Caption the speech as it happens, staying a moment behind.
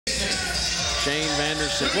Shane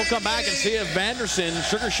Vanderson. We'll come back and see if Vanderson,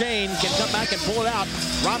 Sugar Shane, can come back and pull it out.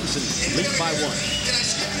 Robinson leads by 1.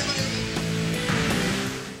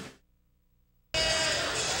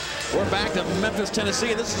 We're back to Memphis,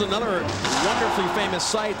 Tennessee. This is another wonderfully famous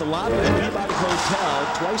site, the lobby of the Peabody Hotel.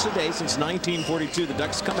 Twice a day since 1942, the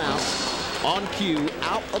Ducks come out on cue,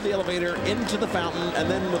 out of the elevator, into the fountain, and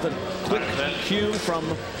then with a quick cue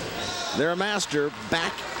from their master,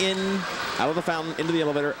 back in, out of the fountain, into the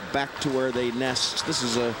elevator, back to where they nest. This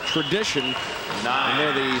is a tradition, and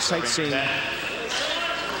they're the sightseeing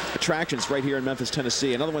attractions right here in Memphis,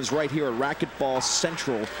 Tennessee. Another one's right here at Racquetball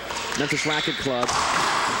Central, Memphis Racquet Club.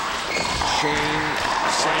 Shane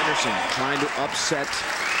Sanderson trying to upset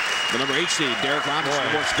the number 8 seed, Derrick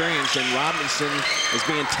Robinson, more experience, and Robinson is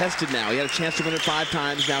being tested now. He had a chance to win it 5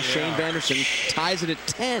 times. Now Shane Vanderson ties it at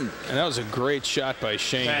 10. And that was a great shot by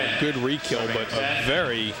Shane. A good re-kill, but a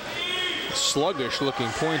very sluggish-looking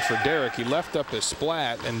point for Derrick. He left up his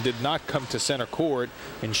splat and did not come to center court,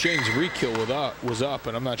 and Shane's re-kill was up,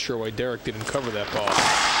 and I'm not sure why Derrick didn't cover that ball.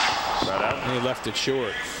 And he left it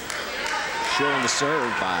short. Showing the serve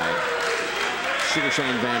by Sugar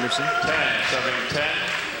Shane Vanderson. 10-7-10.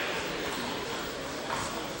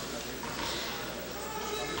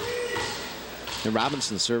 And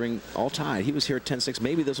Robinson serving all tied. He was here at 10-6.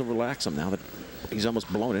 Maybe this will relax him now that he's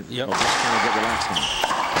almost blown it. Yep. He'll just kind of get relaxed now.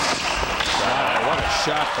 Wow, what a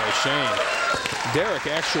shot by Shane. Derrick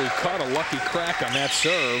actually caught a lucky crack on that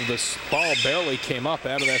serve. This ball barely came up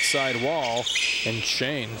out of that side wall. And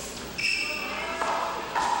Shane,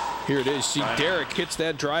 here it is. See, Derrick hits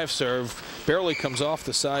that drive serve, barely comes off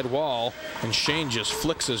the side wall, and Shane just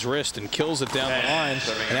flicks his wrist and kills it down the line,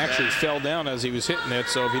 and actually fell down as he was hitting it.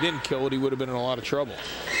 So if he didn't kill it, he would have been in a lot of trouble.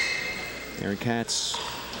 Aaron Katz,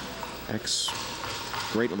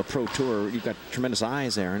 great on the Pro Tour. You've got tremendous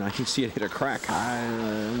eyes, Aaron. I can see it hit a crack.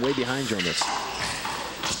 I'm way behind you on this.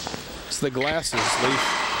 It's the glasses, Leaf.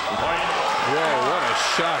 Whoa, what a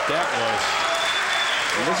shot that was.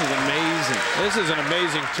 Well, this is amazing. This is an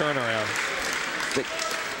amazing turnaround.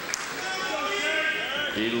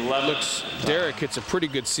 Looks, Derrick hits a pretty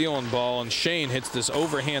good ceiling ball, and Shane hits this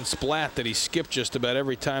overhand splat that he skipped just about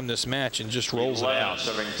every time this match and just rolls it out.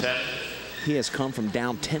 He has come from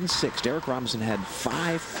down 10-6. Derrick Robinson had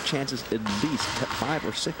 5 chances at least, 5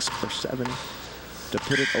 or 6 or 7 to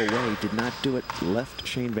put it away. Did not do it. Left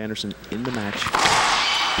Shane Vanderson in the match.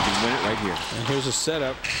 He can win it right here. And here's a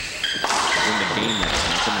setup. In the game, that's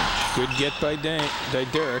not the match. Good get by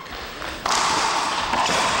Derrick.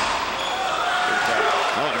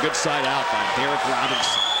 Oh, a good side out by Derrick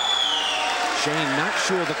Robinson. Shane not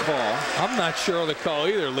sure of the call. I'm not sure of the call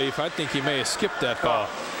either, Leaf. I think he may have skipped that ball.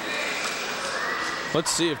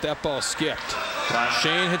 Let's see if that ball skipped.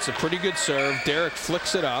 Shane hits a pretty good serve. Derrick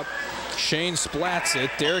flicks it up. Shane splats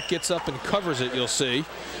it. Derrick gets up and covers it, you'll see.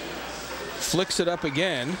 Flicks it up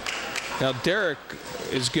again. Now Derrick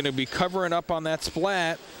is going to be covering up on that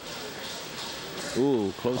splat.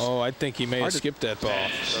 Ooh, close. Oh, I think he may have skipped that ball.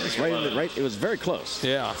 It's right in the right. It was very close.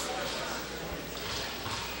 Yeah.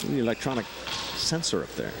 The electronic sensor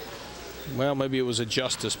up there. Well, maybe it was a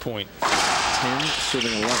justice point. 10,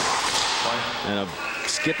 serving 11. And a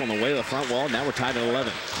skip on the way to the front wall. Now we're tied at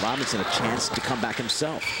 11. Robinson a chance to come back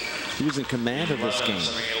himself. He was in command of this game.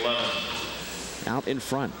 Out in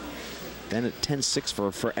front. Then at 10-6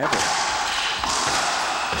 for forever.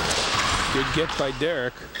 Good get by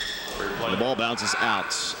Derrick. The ball bounces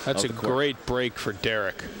out. That's a great break for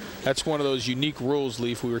Derrick. That's one of those unique rules,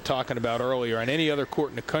 Leaf, we were talking about earlier. On any other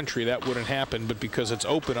court in the country, that wouldn't happen, but because it's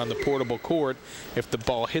open on the portable court, if the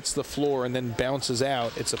ball hits the floor and then bounces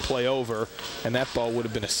out, it's a play over, and that ball would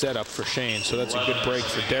have been a setup for Shane. So that's a good break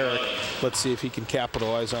for Derrick. Let's see if he can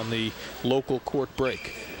capitalize on the local court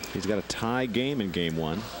break. He's got a tie game in game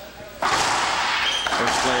 1.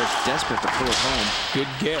 First player's desperate to pull it home. Good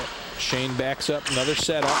get. Shane backs up, another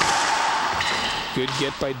setup. Good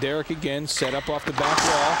get by Derrick again. Set up off the back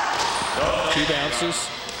wall. 2 bounces.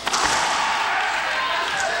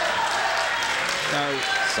 Now,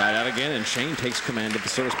 side out again, and Shane takes command of the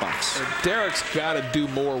service box. Derrick's got to do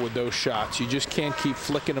more with those shots. You just can't keep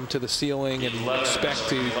flicking them to the ceiling and expect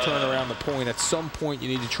to turn around the point. At some point, you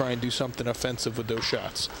need to try and do something offensive with those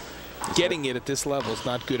shots. Getting it at this level is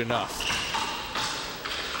not good enough.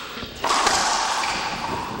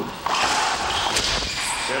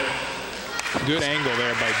 Good angle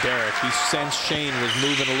there by Derrick. He sensed Shane was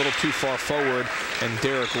moving a little too far forward, and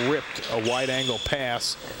Derrick ripped a wide angle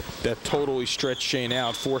pass that totally stretched Shane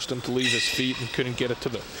out, forced him to leave his feet, and couldn't get it to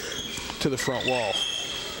the front wall.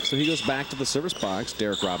 So he goes back to the service box.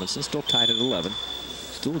 Derrick Robinson still tied at 11.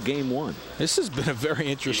 Still game one. This has been a very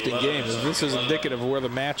interesting game. If this is indicative of where the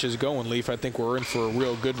match is going, Leaf, I think we're in for a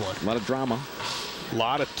real good one. A lot of drama. A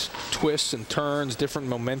lot of twists and turns, different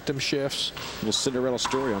momentum shifts. A little Cinderella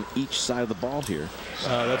story on each side of the ball here.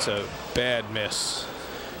 That's a bad miss.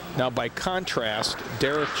 Now, by contrast,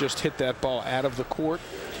 Derrick just hit that ball out of the court,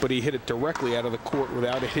 but he hit it directly out of the court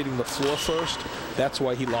without it hitting the floor first. That's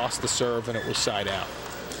why he lost the serve, and it was side out.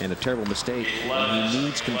 And a terrible mistake. He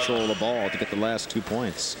needs control of the ball to get the last 2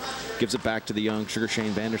 points. Gives it back to the young Sugar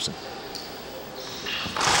Shane Vanderson.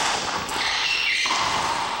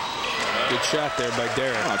 Good shot there by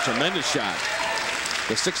Derrick. Oh, tremendous shot.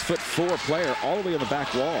 The 6'4" player all the way on the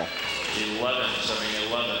back wall. 11.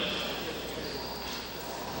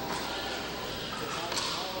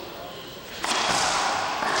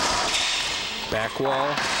 Back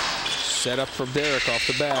wall. Set up from Derrick off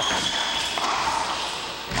the back.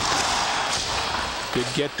 Good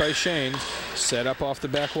get by Shane. Set up off the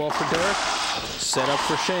back wall for Derrick. Set up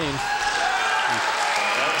for Shane.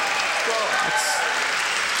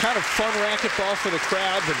 It's kind of fun racquetball for the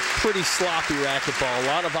crowd, but pretty sloppy racquetball. A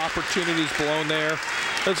lot of opportunities blown there.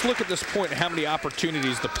 Let's look at this point and how many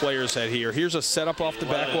opportunities the players had here. Here's a setup off the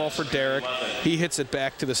back wall for Derrick. He hits it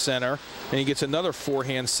back to the center, and he gets another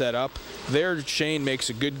forehand setup. There, Shane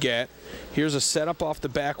makes a good get. Here's a setup off the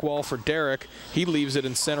back wall for Derrick. He leaves it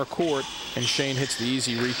in center court, and Shane hits the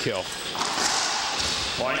easy re-kill.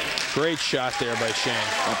 Great shot there by Shane.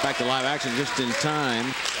 Back to live action just in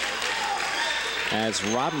time as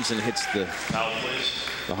Robinson hits the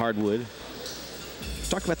hardwood.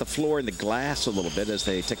 Talk about the floor and the glass a little bit as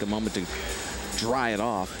they take a moment to dry it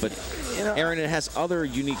off. But, Aaron, it has other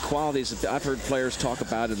unique qualities. I've heard players talk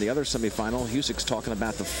about in the other semifinal. Husic's talking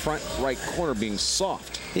about the front right corner being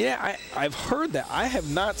soft. Yeah, I've heard that. I have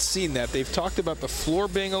not seen that. They've talked about the floor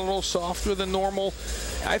being a little softer than normal.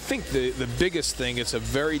 I think the biggest thing is a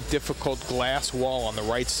very difficult glass wall on the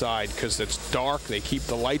right side because it's dark. They keep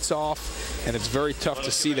the lights off, and it's very tough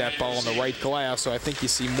to see that ball on the right glass. So I think you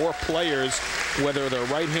see more players, whether they're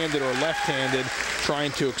right-handed or left-handed,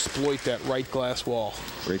 trying to exploit that right glass wall.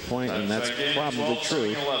 Great point, and that's probably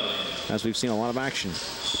true, as we've seen a lot of action.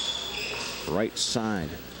 Right side.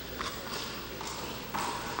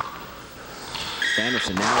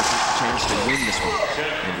 Vanderson now has a chance to win this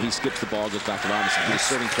one. And he skips the ball, goes back to Robinson. He's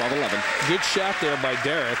serving 12-11. Good shot there by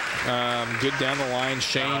Derrick. Good down the line.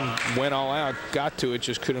 Shane went all out, got to it,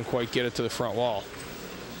 just couldn't quite get it to the front wall.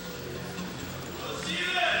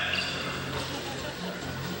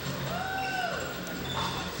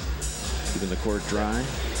 Keeping the court dry.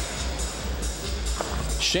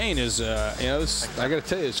 Shane is, I got to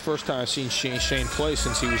tell you, it's the first time I've seen Shane play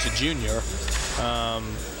since he was a junior.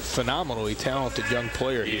 Phenomenally talented young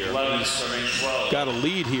player here. He's got a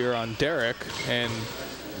lead here on Derrick and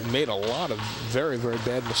made a lot of very, very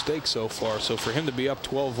bad mistakes so far. So for him to be up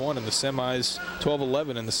 12-1 in the semis,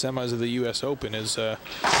 12-11 in the semis of the US Open is a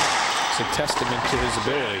testament to his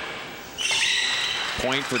ability.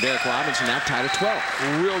 Point for Derrick Robinson, now tied at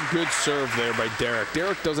 12. Real good serve there by Derrick.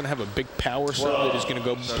 Derrick doesn't have a big power serve that is going to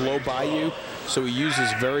go blow by you, so he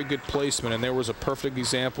uses very good placement, and there was a perfect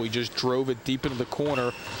example. He just drove it deep into the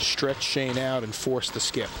corner, stretched Shane out, and forced the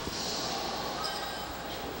skip.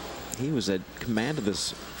 He was at command of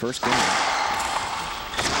this first game.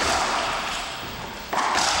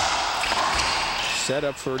 Set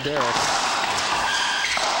up for Derrick.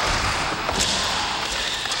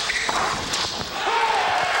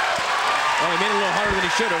 Well, he made it a little harder than he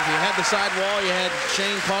should have. He had the side wall. You had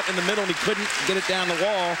Shane caught in the middle, and he couldn't get it down the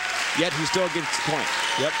wall, yet he still gets the point.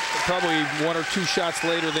 Yep, probably 1 or 2 shots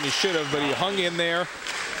later than he should have, but he hung in there,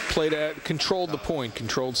 controlled the point,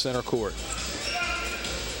 controlled center court.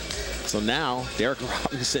 So now, Derrick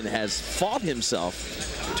Robinson has fought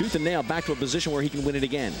himself tooth and nail back to a position where he can win it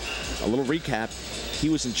again. A little recap. He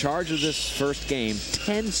was in charge of this first game,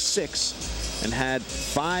 10-6, and had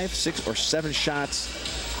 5, 6, or 7 shots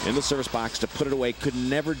in the service box to put it away. Could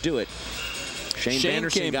never do it. Shane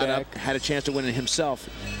Vanderson got up, had a chance to win it himself,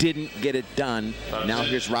 didn't get it done. Now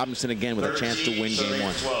here's Robinson again with a chance to win game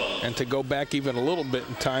one. And to go back even a little bit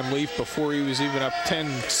in time, Leaf, before he was even up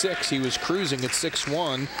 10-6, he was cruising at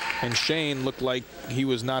 6-1, and Shane looked like he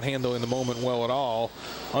was not handling the moment well at all.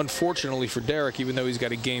 Unfortunately for Derrick, even though he's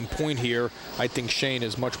got a game point here, I think Shane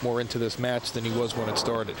is much more into this match than he was when it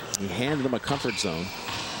started. He handed him a comfort zone,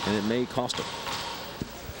 and it may cost him.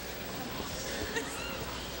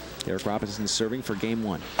 Derrick Robinson serving for game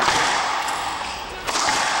one.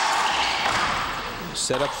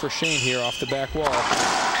 Set up for Shane here off the back wall. Wow,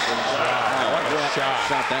 what a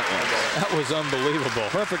shot that was. That was unbelievable.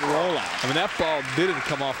 Perfect rollout. I mean, that ball didn't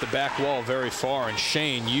come off the back wall very far, and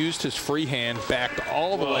Shane used his free hand, backed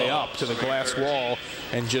all the way up to the glass wall,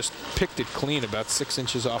 and just picked it clean about 6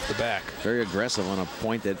 inches off the back. Very aggressive on a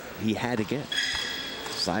point that he had to get.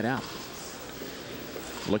 Side out.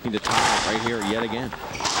 Looking to tie right here yet again.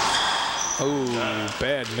 Oh,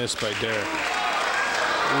 bad miss by Derrick.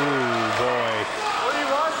 Oh, boy.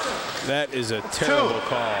 That is a terrible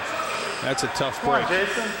call. That's a tough break.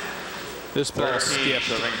 This ball skipped.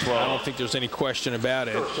 I don't think there's any question about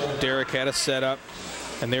it. Derrick had a setup,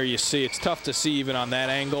 and there you see. It's tough to see even on that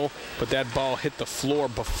angle, but that ball hit the floor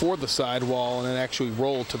before the sidewall and then actually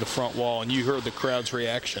rolled to the front wall, and you heard the crowd's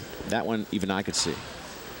reaction. That one even I could see.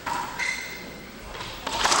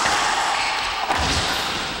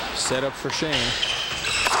 Set up for Shane.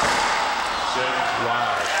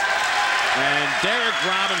 Wow. And Derrick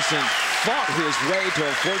Robinson fought his way to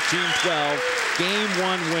a 14-12 Game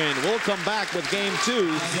 1 win. We'll come back with Game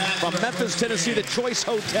 2 from Memphis, Tennessee, the Choice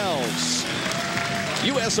Hotels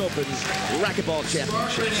US Open's Racquetball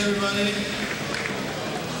Championship.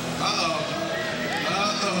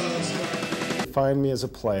 Find me as a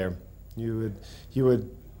player. You would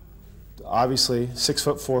obviously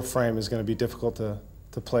 6'4" frame is going to be difficult to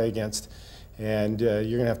play against, and you're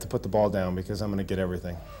going to have to put the ball down because I'm going to get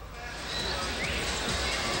everything.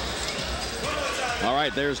 All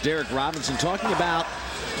right, there's Derrick Robinson talking about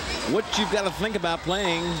what you've got to think about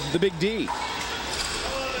playing the Big D.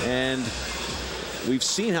 And we've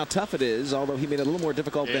seen how tough it is, although he made it a little more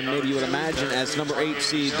difficult than maybe you would imagine, as number 8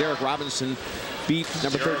 seed Derrick Robinson beat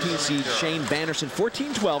number 13 seed Shane Vanderson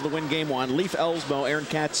 14-12 to win Game 1. Leif Elsmo, Aaron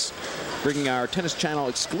Katz bringing our Tennis Channel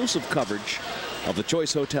exclusive coverage of the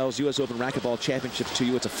Choice Hotels US Open Racquetball Championships to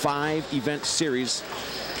you. It's a 5-event series,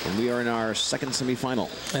 and we are in our second semifinal.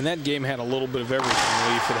 And that game had a little bit of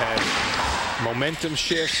everything, Leif. It had momentum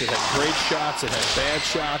shifts, it had great shots, it had bad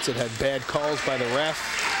shots, it had bad calls by the ref.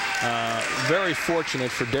 Very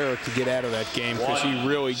fortunate for Derrick to get out of that game because he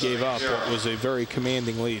really gave up what was a very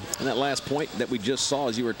commanding lead. And that last point that we just saw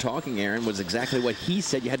as you were talking, Aaron, was exactly what he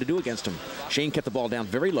said you had to do against him. Shane kept the ball down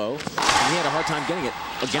very low, and he had a hard time getting it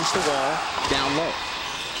against the wall, down low.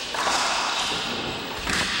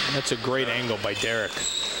 And that's a great angle by Derrick.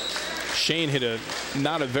 Shane hit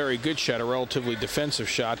not a very good shot, a relatively defensive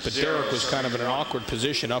shot, but Derrick was kind of in an awkward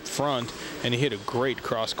position up front, and he hit a great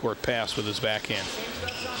cross-court pass with his backhand.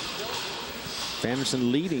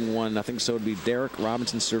 Vanderson leading 1-0, so it would be Derrick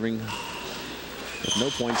Robinson serving with no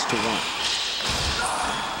points to 1.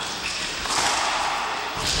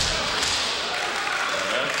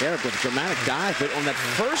 Derrick with a dramatic dive, but on that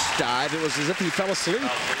first dive, it was as if he fell asleep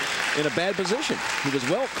in a bad position. He was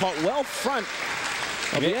caught well front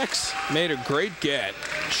of the X. Made a great get.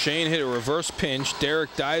 Shane hit a reverse pinch. Derrick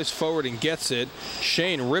dives forward and gets it.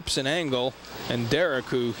 Shane rips an angle, and Derrick,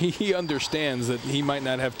 who he understands that he might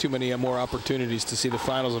not have too many more opportunities to see the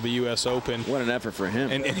finals of the US Open. What an effort for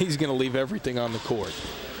him. And he's going to leave everything on the court.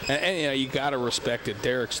 And you know, you got to respect it.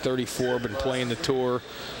 Derrick's 34, been playing the tour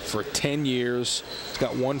for 10 years. He's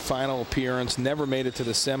got 1 final appearance, never made it to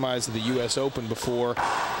the semis of the US Open before,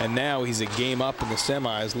 and now he's a game up in the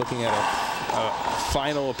semis, looking at a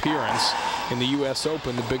final appearance in the US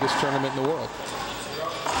Open, the biggest tournament in the world.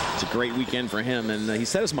 It's a great weekend for him, and he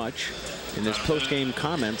said as much in his post-game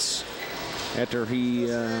comments after he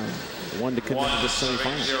won to commit to this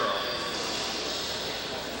semifinal.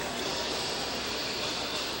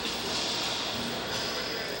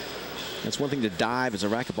 It's one thing to dive as a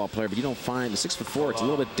racquetball player, but you don't find the 6'4", it's a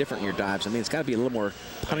little bit different in your dives. I mean, it's got to be a little more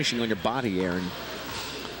punishing on your body, Aaron.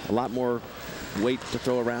 A lot more weight to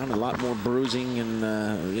throw around, a lot more bruising, and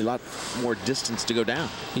a lot more distance to go down.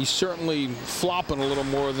 He's certainly flopping a little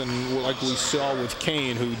more than like we saw with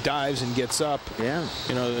Kane, who dives and gets up. Yeah.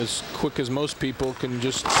 You know, as quick as most people can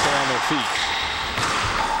just stay on their feet.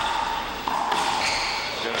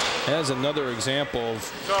 As another example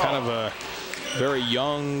of kind of a very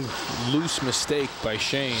young, loose mistake by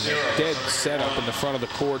Shane. A dead setup in the front of the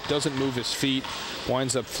court, doesn't move his feet,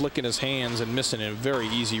 winds up flicking his hands and missing a very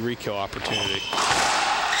easy re-kill opportunity.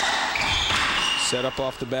 Set up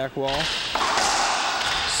off the back wall.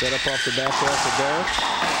 Set up off the back wall for Derrick.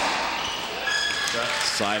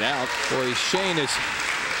 Side out. Boy, Shane is...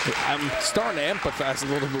 I'm starting to empathize a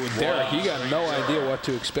little bit with Derrick. You got no idea what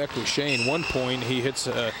to expect with Shane. One point, he hits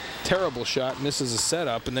a terrible shot, misses a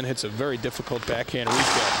setup, and then hits a very difficult backhand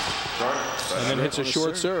re-kill. And then hits a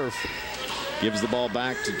short serve. Gives the ball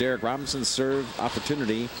back to Derrick. Robinson's serve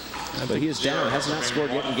opportunity, but he is down. Has not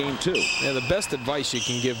scored yet in game 2. Yeah, the best advice you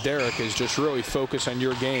can give Derrick is just really focus on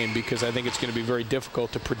your game, because I think it's going to be very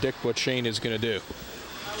difficult to predict what Shane is going to do.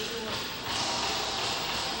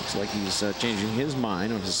 Looks like he's changing his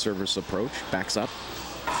mind on his service approach. Backs up.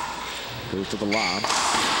 Goes to the lob.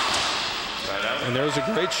 And there's a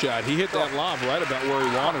great shot. He hit that lob right about where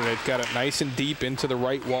he wanted it. Got it nice and deep into the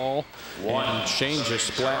right wall. And Shane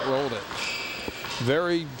just splat rolled it.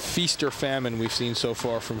 Very feast or famine we've seen so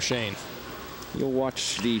far from Shane. You'll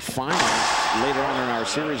watch the finals later on in our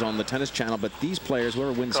series on the Tennis Channel, but these players,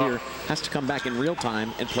 whoever wins here, has to come back in real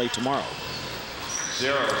time and play tomorrow.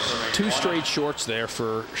 2 straight shorts there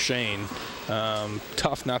for Shane.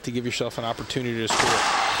 Tough not to give yourself an opportunity to score.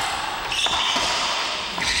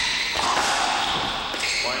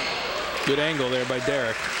 Good angle there by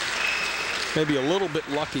Derrick. Maybe a little bit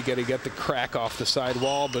lucky to get the crack off the side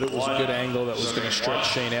wall, but it was a good angle that was going to stretch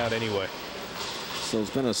Shane out anyway. So it's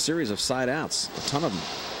been a series of side outs, a ton of them.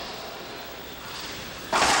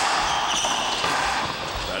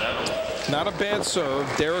 Not a bad serve.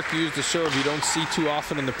 Derrick used a serve you don't see too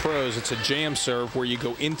often in the pros. It's a jam serve where you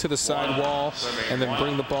go into the side wall and then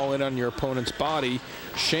bring the ball in on your opponent's body.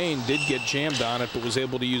 Shane did get jammed on it, but was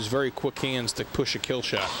able to use very quick hands to push a kill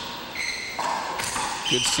shot.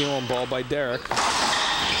 Good steal ball by Derrick.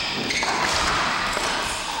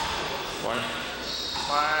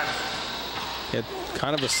 Had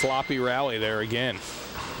kind of a sloppy rally there again.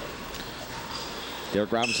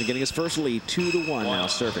 Derrick Robinson getting his first lead, 2-1 now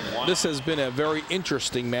serving. This has been a very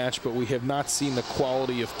interesting match, but we have not seen the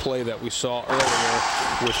quality of play that we saw earlier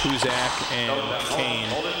with Huzak and Kane,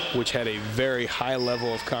 which had a very high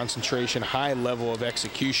level of concentration, high level of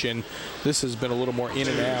execution. This has been a little more in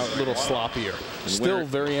and out, a little sloppier. Still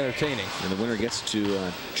very entertaining. And the winner gets to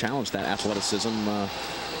challenge that athleticism.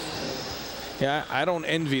 Yeah, I don't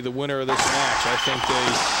envy the winner of this match. I think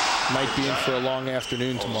they might be in for a long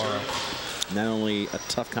afternoon tomorrow. Not only a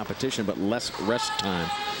tough competition, but less rest time.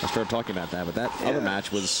 I started talking about that, but that other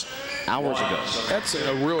match was hours ago. That's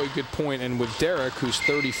a really good point. And with Derrick, who's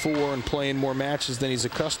 34 and playing more matches than he's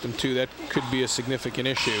accustomed to, that could be a significant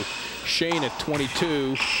issue. Shane at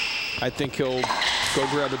 22, I think he'll go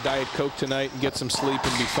grab a Diet Coke tonight and get some sleep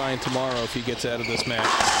and be fine tomorrow if he gets out of this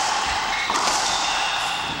match.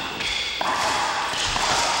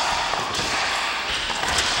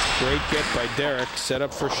 Great get by Derrick, set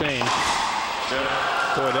up for Shane.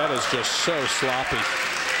 Boy, that is just so sloppy.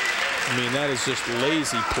 I mean, that is just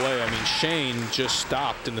lazy play. I mean, Shane just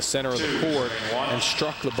stopped in the center of the court and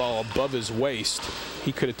struck the ball above his waist.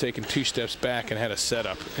 He could have taken 2 steps back and had a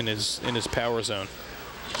setup in his power zone.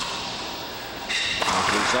 As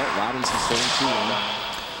a result, Robinson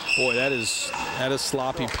 17. Boy, that is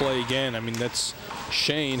sloppy play again. I mean, that's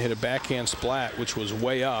Shane hit a backhand splat, which was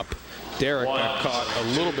way up. Derrick got caught a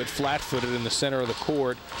little bit flat-footed in the center of the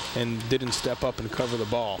court and didn't step up and cover the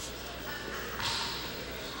ball.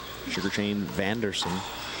 Sugar Chain Vanderson.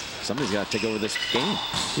 Somebody's got to take over this game.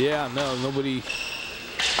 Yeah, no, nobody.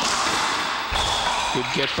 Good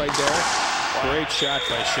get by Derrick. Great shot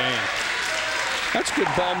by Shane. That's good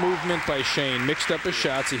ball movement by Shane. Mixed up his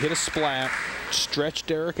shots. He hit a splat, stretched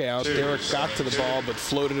Derrick out. Derrick got to the ball, but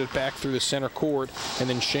floated it back through the center court, and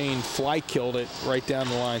then Shane fly-killed it right down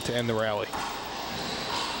the line to end the rally.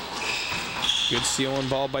 Good stealing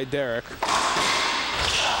ball by Derrick.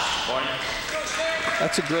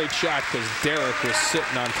 That's a great shot because Derrick was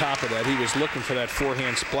sitting on top of that. He was looking for that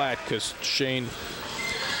forehand splat because Shane.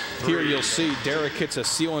 Here you'll see Derrick hits a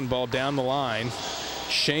sealing ball down the line.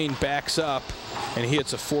 Shane backs up and he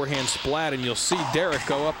hits a forehand splat, and you'll see Derrick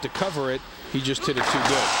go up to cover it. He just hit it too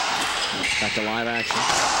good. Back to live action.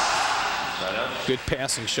 Good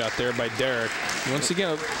passing shot there by Derrick. Once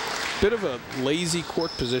again, a bit of a lazy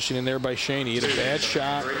court position in there by Shane. He hit a bad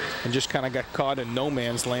shot and just kind of got caught in no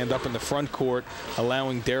man's land up in the front court,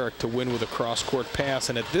 allowing Derrick to win with a cross-court pass.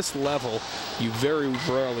 And at this level, you very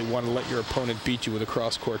rarely want to let your opponent beat you with a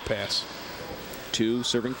cross-court pass. 2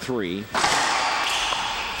 serving 3.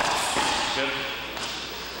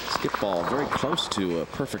 Skip ball very close to a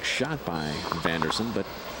perfect shot by Vanderson, but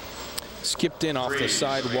skipped in off the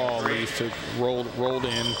side wall. Leaf. It rolled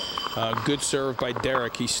in. Good serve by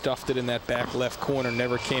Derrick. He stuffed it in that back left corner,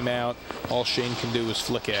 never came out. All Shane can do is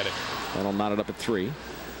flick at it. that'll knot it up at 3.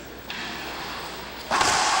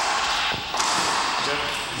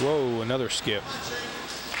 Whoa, another skip.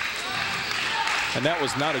 And that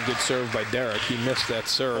was not a good serve by Derrick. He missed that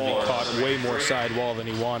serve. He caught way more side wall than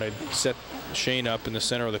he wanted. Set Shane up in the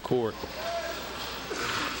center of the court.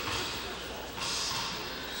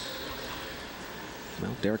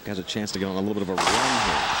 Well, Derrick has a chance to get on a little bit of a run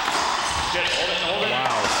here.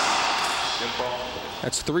 Wow.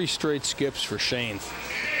 That's 3 straight skips for Shane.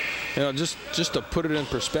 You know, just to put it in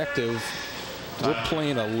perspective, we're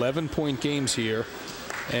playing 11-point games here,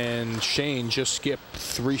 and Shane just skipped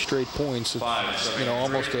 3 straight points. You know,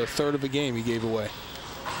 almost a third of a game he gave away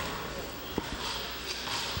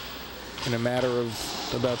in a matter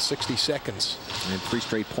of about 60 seconds. And 3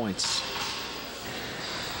 straight points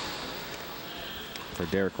for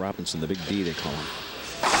Derrick Robinson, the big D they call him.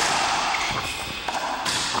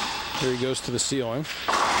 Here he goes to the ceiling.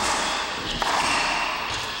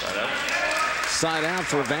 Side out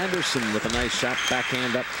for Vanderson with a nice shot,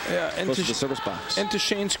 backhand up close to the service box. And to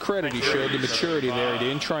Shane's credit, he showed the maturity there. He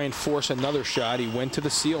didn't try and force another shot. He went to the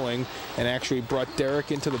ceiling and actually brought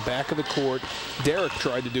Derrick into the back of the court. Derrick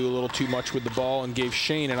tried to do a little too much with the ball and gave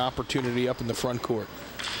Shane an opportunity up in the front court.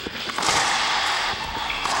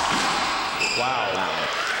 Wow.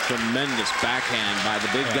 Tremendous backhand by the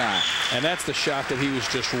big guy. And that's the shot that he was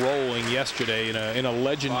just rolling yesterday in a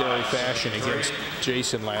legendary fashion against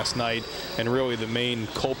Jason last night, and really the main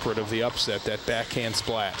culprit of the upset, that backhand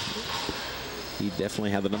splat. He definitely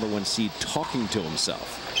had the #1 seed talking to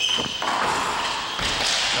himself.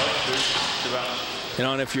 You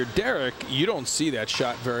know, and if you're Derrick, you don't see that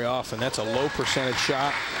shot very often. That's a low percentage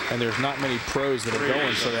shot, and there's not many pros that are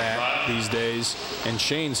going for that these days. And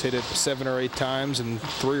Shane's hit it 7 or 8 times, and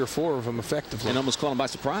 3 or 4 of them effectively. And almost caught him by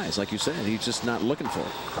surprise, like you said. He's just not looking for it.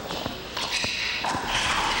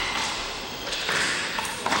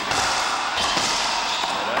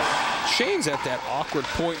 Shane's at that awkward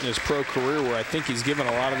point in his pro career where I think he's given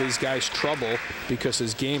a lot of these guys trouble because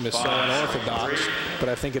his game is so unorthodox. But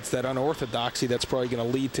I think it's that unorthodoxy that's probably going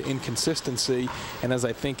to lead to inconsistency. And as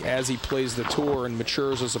he plays the tour and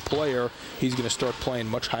matures as a player, he's going to start playing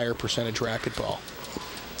much higher percentage racquetball.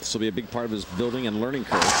 This will be a big part of his building and learning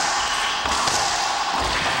curve.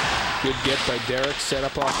 Good get by Derrick. Set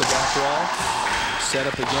up off the back wall. Set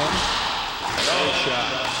up again. Good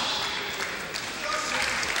shot.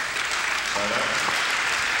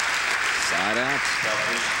 Side out.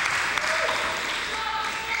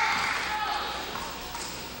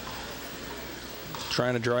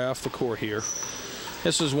 Trying to dry off the court here.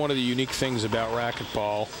 This is one of the unique things about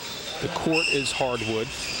racquetball. The court is hardwood.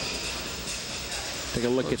 Take a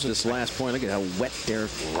look at this last point. Look at how wet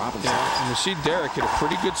Derrick Robinson. Yeah, and you see Derrick hit a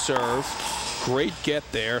pretty good serve. Great get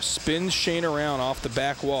there. Spins Shane around off the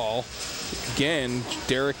back wall. Again,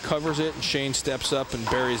 Derrick covers it, and Shane steps up and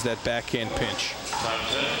buries that backhand pinch.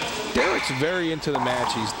 Derrick's very into the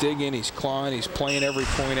match. He's digging, he's clawing, he's playing every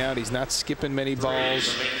point out. He's not skipping many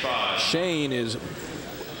balls. Shane is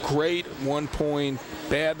great 1 point,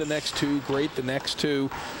 bad the next 2, great the next 2.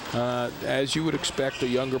 As you would expect, a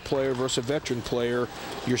younger player versus a veteran player,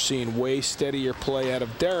 you're seeing way steadier play out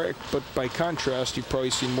of Derrick, but by contrast, you've probably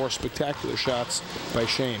seen more spectacular shots by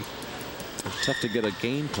Shane. It's tough to get a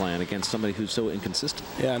game plan against somebody who's so inconsistent.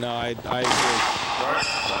 Yeah, no, I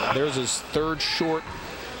agree. There's his 3rd short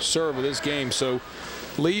serve of this game. So,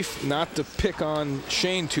 Leaf, not to pick on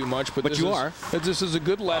Shane too much, but this is a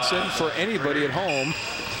good lesson for anybody at home.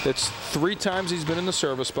 That's 3 times he's been in the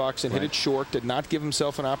service box and hit it short, did not give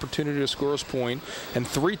himself an opportunity to score his point, and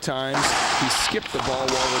 3 times he skipped the ball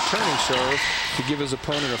while returning serve to give his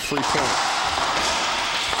opponent a free point.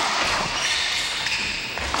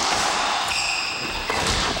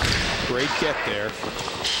 Great get there.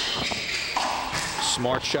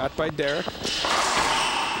 Smart shot by Derrick.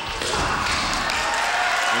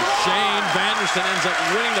 And Shane Vanderson ends up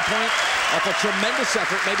winning the point off a tremendous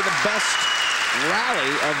effort, maybe the best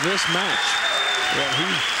rally of this match. Yeah,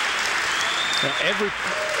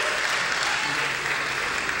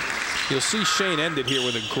 you'll see Shane ended here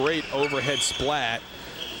with a great overhead splat.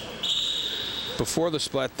 Before the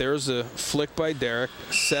splat, there's a flick by Derrick,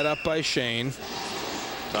 set up by Shane.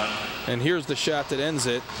 And here's the shot that ends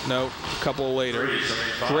it. No, a couple later.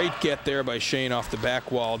 Great get there by Shane off the back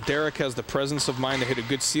wall. Derrick has the presence of mind to hit a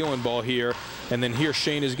good ceiling ball here. And then here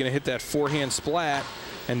Shane is going to hit that forehand splat,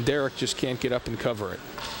 and Derrick just can't get up and cover it.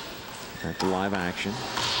 At the live action.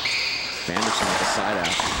 Vanderson with the side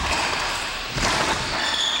out.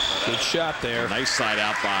 Good shot there. Nice side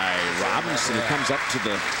out by Robinson, who comes up to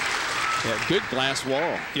the good glass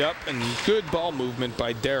wall. Yep, and good ball movement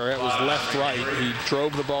by Derrick. It was left-right. He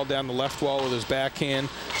drove the ball down the left wall with his backhand,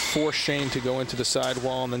 forced Shane to go into the side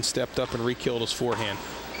wall, and then stepped up and re-killed his forehand.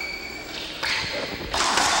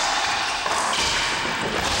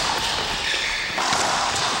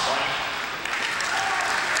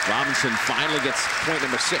 Robinson finally gets point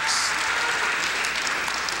number 6.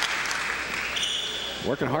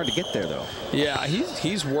 Working hard to get there, though. Yeah,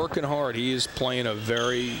 he's working hard. He is playing a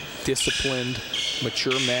very disciplined,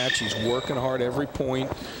 mature match. He's working hard every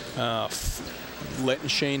point, letting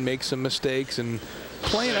Shane make some mistakes and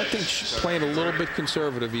playing, I think, playing a little bit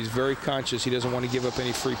conservative. He's very conscious. He doesn't want to give up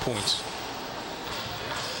any free points.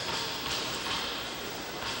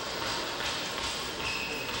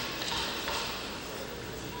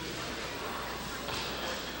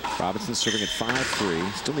 Robinson serving at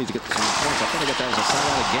 5-3. Still needs to get some points. I think I got that as a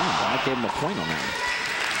side-out again. I gave him a point on that.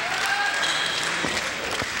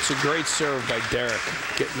 It's a great serve by Derrick,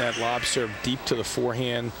 getting that lob serve deep to the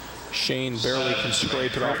forehand. Shane barely can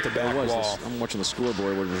scrape it off the back wall. I'm watching the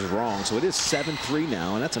scoreboard, which was wrong. So it is 7-3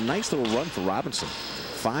 now, and that's a nice little run for Robinson.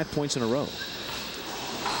 5 points in a row.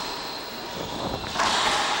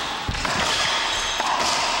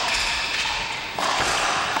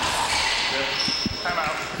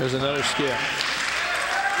 There's another skip.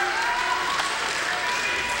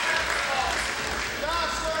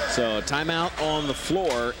 So a timeout on the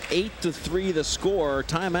floor. 8-3 the score.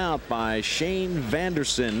 Timeout by Shane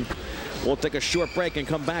Vanderson. We'll take a short break and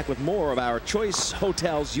come back with more of our Choice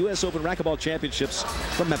Hotels US Open Racquetball Championships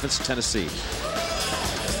from Memphis, Tennessee.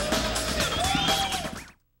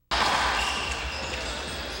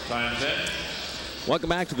 Time's in. Welcome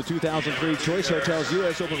back to the 2003 Choice Hotels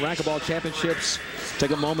US Open Racquetball Championships.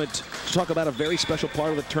 Take a moment to talk about a very special part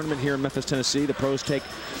of the tournament here in Memphis, Tennessee. The pros take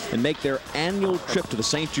and make their annual trip to the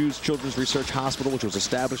St. Jude's Children's Research Hospital, which was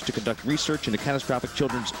established to conduct research into catastrophic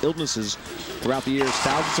children's illnesses. Throughout the years,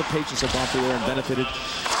 thousands of patients have gone through there and benefited.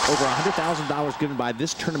 Over $100,000 given by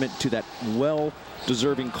this tournament to that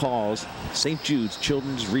well-deserving cause, St. Jude's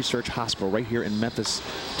Children's Research Hospital right here in Memphis,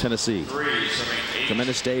 Tennessee.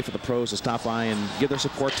 Tremendous day for the pros to stop by and give their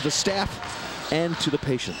support to the staff and to the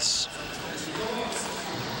patients.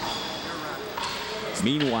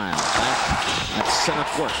 Meanwhile, back at center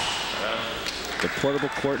court, the portable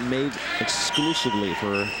court made exclusively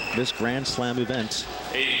for this Grand Slam event.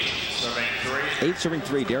 8 serving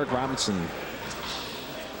 3, Derrick Robinson,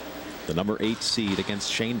 the number 8 seed,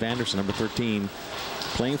 against Shane Vanderson, number 13,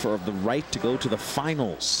 playing for the right to go to the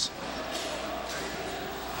finals.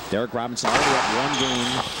 Derrick Robinson already up 1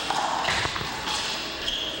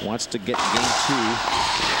 game. Wants to get game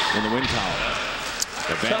 2 in the win column.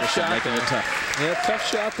 Tough shot making it tough. Yeah, tough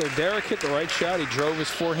shot there. Derrick hit the right shot. He drove his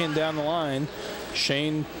forehand down the line.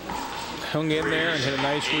 Shane hung in there and hit a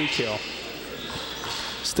nice retail.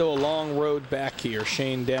 Still a long road back here.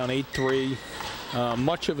 Shane down 8-3.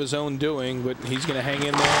 Much of his own doing, but he's going to hang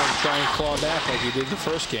in there and try and claw back like he did the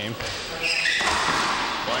first game.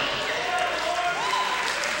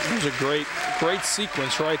 It was a great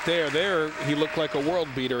sequence right there. There, he looked like a world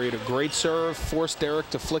beater. He had a great serve, forced Derrick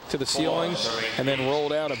to flick to the ceiling, and then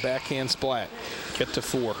rolled out a backhand splat. Get to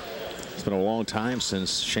 4. It's been a long time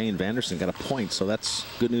since Shane Vanderson got a point, so that's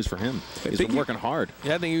good news for him. He's been working hard.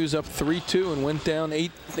 Yeah, I think he was up 3-2 and went down 8-3.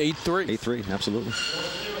 8-3, absolutely.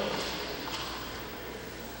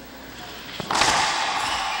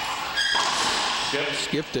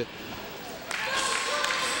 Skipped it.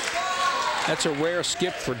 That's a rare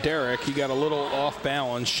skip for Derrick. He got a little off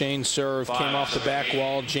balance. Shane's serve came off the back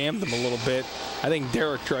wall, jammed him a little bit. I think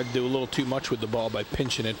Derrick tried to do a little too much with the ball by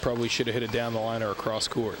pinching it. Probably should have hit it down the line or across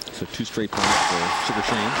court. So 2 straight points for Sugar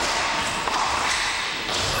Shane.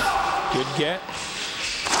 Good get.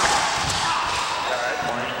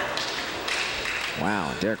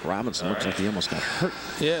 Wow, Derrick Robinson looks like he almost got hurt.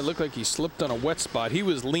 Yeah, it looked like he slipped on a wet spot. He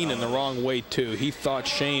was leaning the wrong way, too. He thought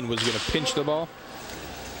Shane was going to pinch the ball.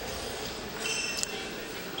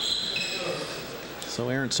 So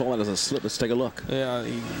Aaron saw it as a slip. Let's take a look. Yeah,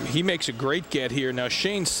 he makes a great get here. Now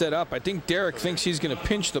Shane's set up. I think Derrick thinks he's going to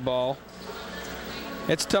pinch the ball.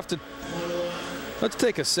 It's tough to... Let's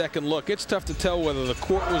take a second look. It's tough to tell whether the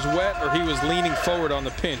court was wet or he was leaning forward on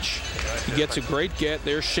the pinch. He gets a great get.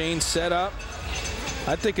 There's Shane set up.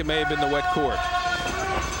 I think it may have been the wet court.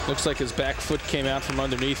 Looks like his back foot came out from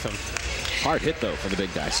underneath him. Hard hit, though, for the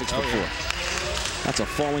big guy, 6'4". Yeah. That's a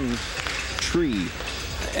falling tree.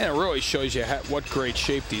 And it really shows you what great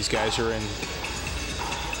shape these guys are in.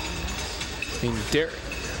 I mean, Derrick.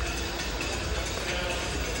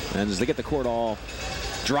 And as they get the court all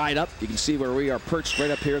dried up, you can see where we are perched right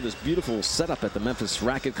up here. This beautiful setup at the Memphis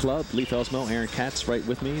Racket Club. Lee Felsmo, Aaron Katz right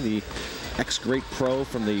with me, the ex-great pro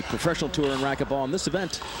from the professional tour in racquetball. On this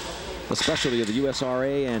event, the specialty of the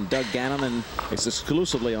USRA and Doug Gannon, and it's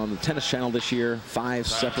exclusively on the Tennis Channel this year. 5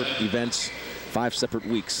 separate events. 5 separate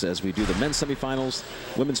weeks as we do the men's semifinals,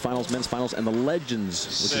 women's finals, men's finals, and the Legends,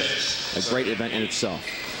 which is a great event in itself.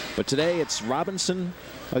 But today it's Robinson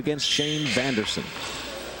against Shane Vanderson.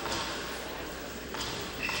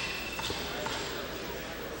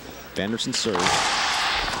 Vanderson serve.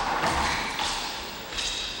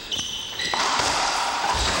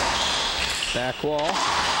 Back wall.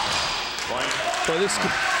 So this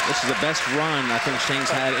is the best run I think Shane's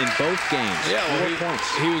had in both games. Yeah, well, 4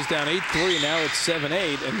 points. He was down 8-3, now it's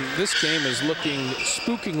 7-8, and this game is looking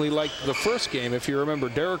spookingly like the first game. If you remember,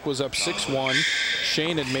 Derrick was up 6-1.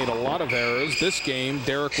 Shane had made a lot of errors. This game,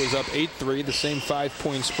 Derrick was up 8-3, the same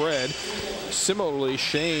 5-point spread. Similarly,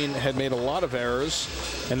 Shane had made a lot of errors,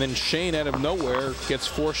 and then Shane out of nowhere gets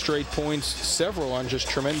 4 straight points, several on just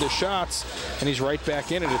tremendous shots, and he's right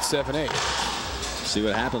back in it at 7-8. See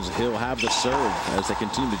what happens. He'll have the serve as they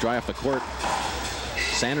continue to dry off the court.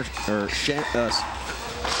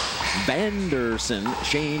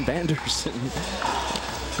 Shane Vanderson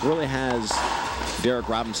really has Derrick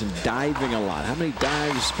Robinson diving a lot. How many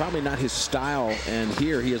dives? Probably not his style, and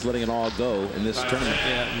here he is letting it all go in this tournament.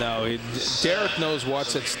 Yeah, no, Derrick knows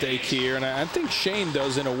what's at stake here, and I think Shane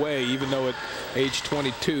does in a way, even though at age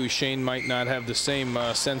 22, Shane might not have the same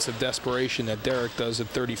sense of desperation that Derrick does at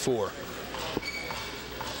 34.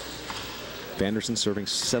 Vanderson serving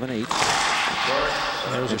 7-8.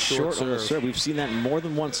 There's a short serve. We've seen that more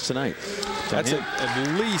than once tonight. That's at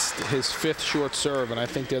least his 5th short serve, and I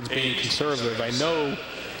think that's being conservative. I know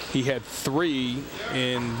he had 3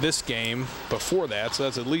 in this game before that, so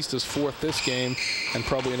that's at least his 4th this game, and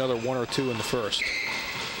probably another 1 or 2 in the first.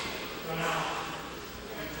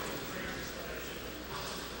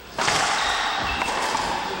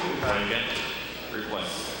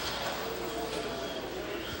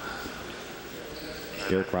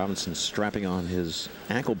 Derrick Robinson strapping on his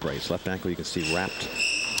ankle brace. Left ankle you can see wrapped.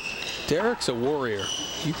 Derrick's a warrior.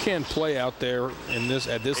 You can't play out there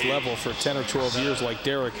at this level for 10 or 12 years like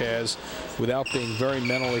Derrick has without being very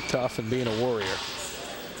mentally tough and being a warrior.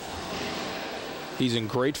 He's in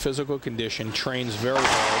great physical condition, trains very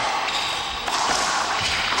hard.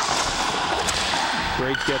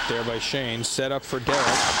 Great get there by Shane. Set up for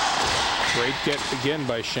Derrick. Great get again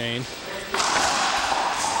by Shane.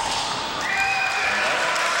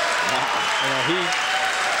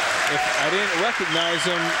 If I didn't recognize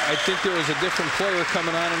him, I think there was a different player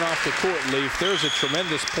coming on and off the court, Leaf. There's a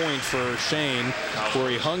tremendous point for Shane where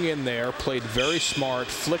he hung in there, played very smart,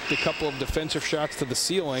 flicked a couple of defensive shots to the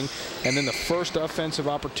ceiling, and then the first offensive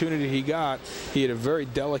opportunity he got, he had a very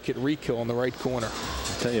delicate re-kill in the right corner.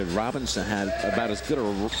 I tell you, Robinson had about as good a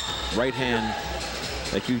right hand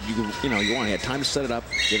like you want. He had time to set it up,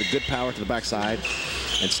 gave a good power to the backside.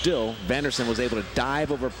 And still, Vanderson was able to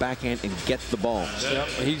dive over backhand and get the ball. Yep,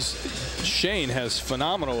 Shane has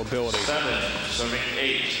phenomenal ability.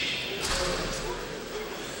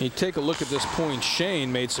 7-8. You take a look at this point.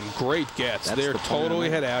 Shane made some great gets. They're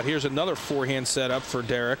totally head out. Here's another forehand setup for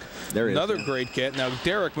Derrick. Another great get. Now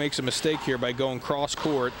Derrick makes a mistake here by going cross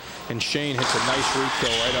court, and Shane hits a nice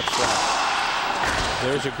re-kill right up front.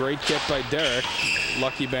 There's a great get by Derrick.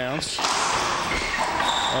 Lucky bounce.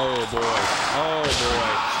 Oh, boy. Oh,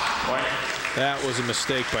 boy. That was a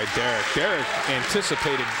mistake by Derrick. Derrick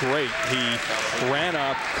anticipated great. He ran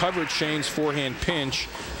up, covered Shane's forehand pinch,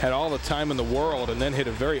 had all the time in the world, and then hit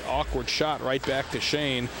a very awkward shot right back to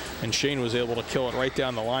Shane, and Shane was able to kill it right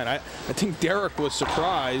down the line. I think Derrick was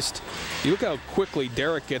surprised. You look how quickly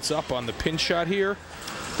Derrick gets up on the pin shot here.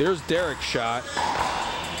 There's Derrick's shot.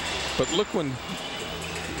 But look when...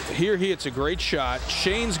 Here he hits a great shot.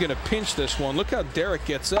 Shane's going to pinch this one. Look how Derrick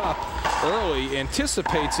gets up early,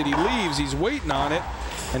 anticipates it. He leaves. He's waiting on it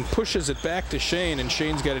and pushes it back to Shane, and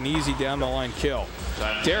Shane's got an easy down-the-line kill.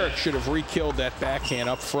 Derrick should have re-killed that backhand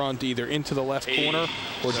up front, either into the left corner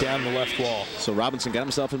or down the left wall. So Robinson got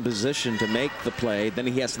himself in position to make the play. Then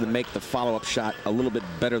he has to make the follow-up shot a little bit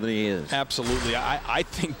better than he is. Absolutely. I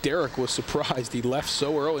think Derrick was surprised. He left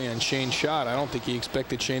so early on Shane's shot. I don't think he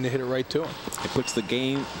expected Shane to hit it right to him. It puts the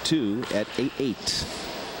game 2 at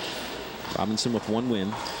 8-8. Robinson with 1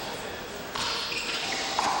 win.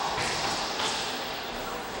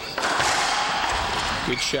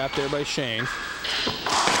 Good shot there by Shane.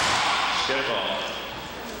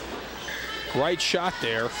 Right shot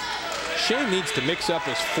there. Shane needs to mix up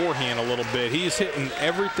his forehand a little bit. He's hitting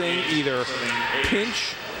everything either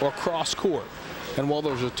pinch or cross court. And while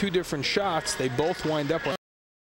those are 2 different shots, they both wind up